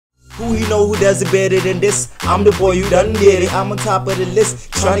Who you know who does it better than this? I'm the boy, you done did it. I'm on top of the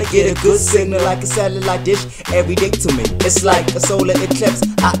list, trying to get a good signal like a satellite dish. Every day to me, it's like a solar eclipse.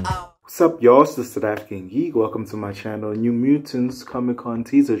 What's up, y'all? It's s.a.geek. Welcome to my channel. New Mutants Comic-Con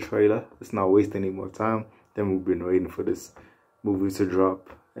teaser trailer. Let's not waste any more time. Then we've been waiting for this movie to drop.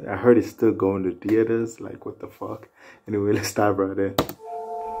 And I heard it's still going to theaters. Like, what the fuck? Anyway, let's dive right in.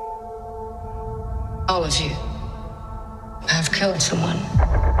 All of you have killed someone.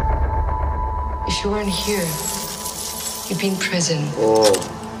 If you weren't here, you'd be in prison. Oh.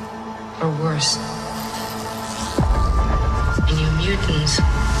 Or worse. And you mutants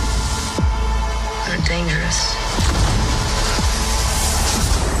are dangerous.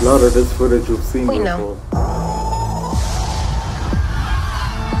 A lot of this footage we've seen We before. know.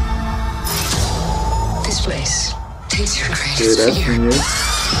 This place takes your greatest Yeah, that's fear. new.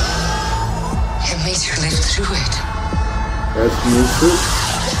 It makes you live through it. That's new too.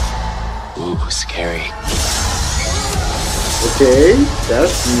 Ooh, scary. Okay,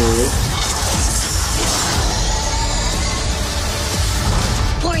 that's new.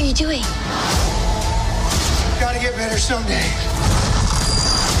 What are you doing? Gotta get better someday.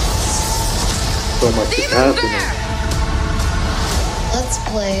 So much is happening. Let's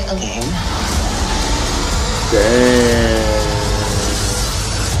play a game. Damn.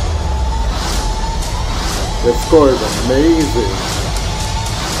 The score is amazing.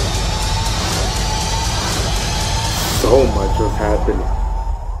 So much was happening.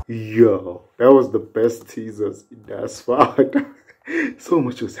 Yo, that was the best teasers thus far. So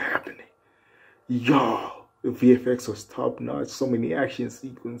much was happening. Yo, the VFX was top notch. So many action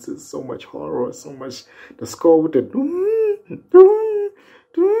sequences, so much horror, so much. The score with the doom, doom,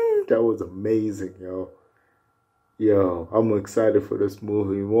 doom. That was amazing, yo. Yo, I'm excited for this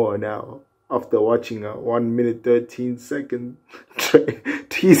movie more now. After watching a 1 minute 13 second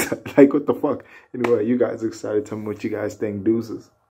teaser. Like, what the fuck? Anyway, you guys excited? Tell me what you guys think. Deuces.